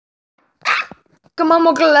Come on,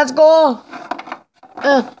 Mocha, let's go.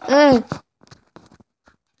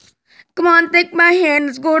 Come on, take my hand.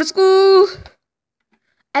 Let's go to school.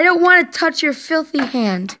 I don't want to touch your filthy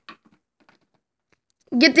hand.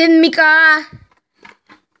 Get in, Mika.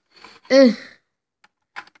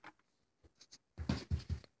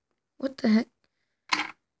 What the heck?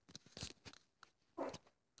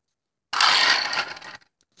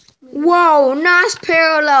 Whoa, nice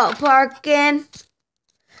parallel parking.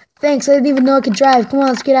 Thanks, I didn't even know I could drive. Come on,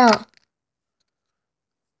 let's get out.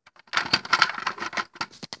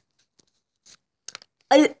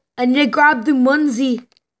 I need to grab the onesie.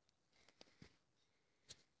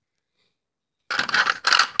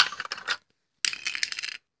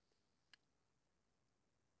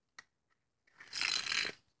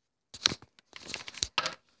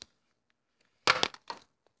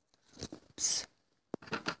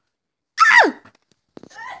 Ah!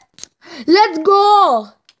 Let's go.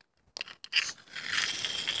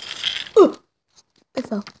 I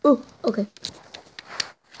fell. Oh, okay.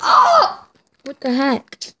 Oh! What the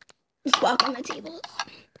heck? Just walk on the table.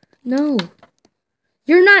 No.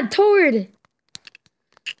 You're not toward.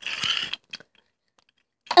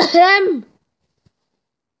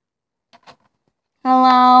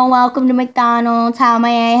 Hello, welcome to McDonald's. How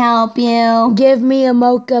may I help you? Give me a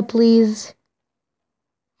mocha, please.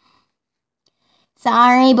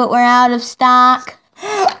 Sorry, but we're out of stock.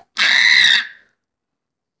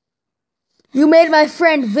 You made my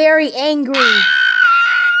friend very angry.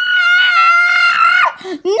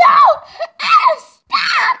 No! Out of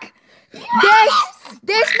stock!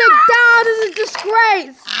 This McDonald's is a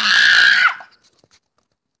disgrace.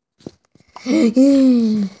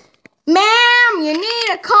 Ma'am, you need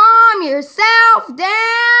to calm yourself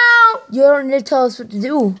down. You don't need to tell us what to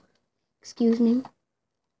do. Excuse me.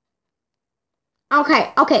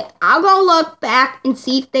 Okay. I'll go look back and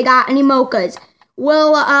see if they got any mochas.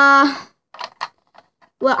 Well,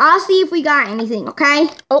 I'll see if we got anything, okay?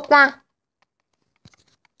 Okay.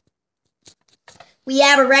 We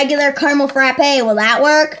have a regular caramel frappe. Will that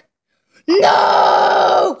work?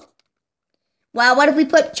 No! Well, what if we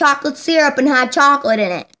put chocolate syrup and hot chocolate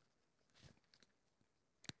in it?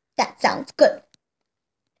 That sounds good.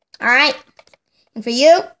 All right. And for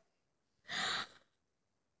you?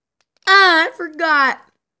 I forgot.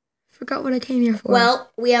 Forgot what I came here for.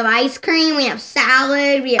 Well, we have ice cream. We have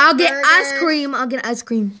salad. We have I'll get burgers. ice cream. I'll get ice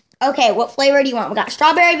cream. Okay, what flavor do you want? We got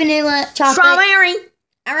strawberry, vanilla, chocolate. Strawberry.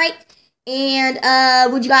 All right. And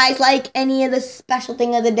would you guys like any of the special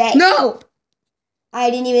thing of the day? No.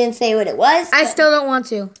 I didn't even say what it was. I still don't want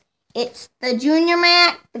to. It's the Junior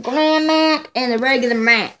Mac, the Grand Mac, and the regular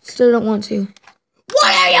Mac. Still don't want to.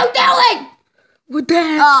 What are you doing? What the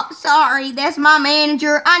heck? Oh, sorry. That's my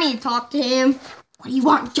manager. I need to talk to him. What do you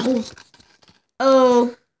want, Joel?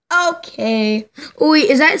 Oh, okay. Oh, wait,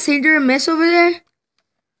 is that Cinder and Miss over there?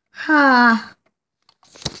 Ha.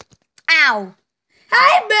 Ow.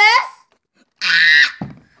 Hi, Miss. Ah!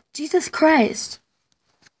 Jesus Christ.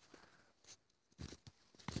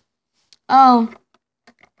 Oh.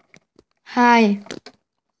 Hi.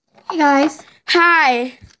 Hey, guys.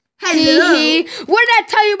 Hi. Hello. Hee hee. What did I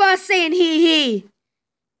tell you about saying hee hee?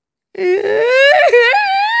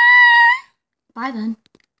 Bye, then.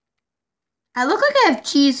 I look like I have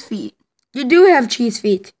cheese feet. You do have cheese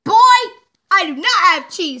feet. Boy, I do not have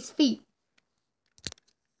cheese feet.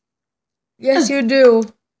 Yes, you do.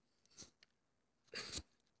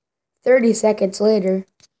 30 seconds later.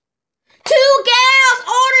 2 gals,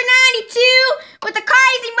 order 92 with the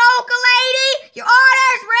crazy mocha lady. Your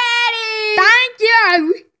order's ready. Thank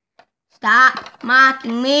you. Stop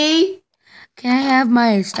mocking me. Can I have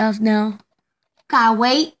my stuff now? Gotta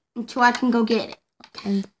wait until I can go get it.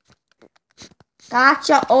 Okay. Got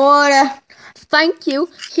your order. Thank you.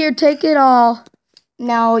 Here, take it all.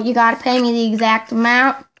 No, you gotta pay me the exact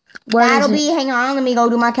amount. Where That'll is be, it? hang on, let me go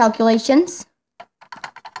do my calculations.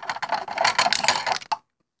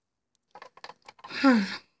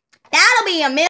 That'll be $1,000,000.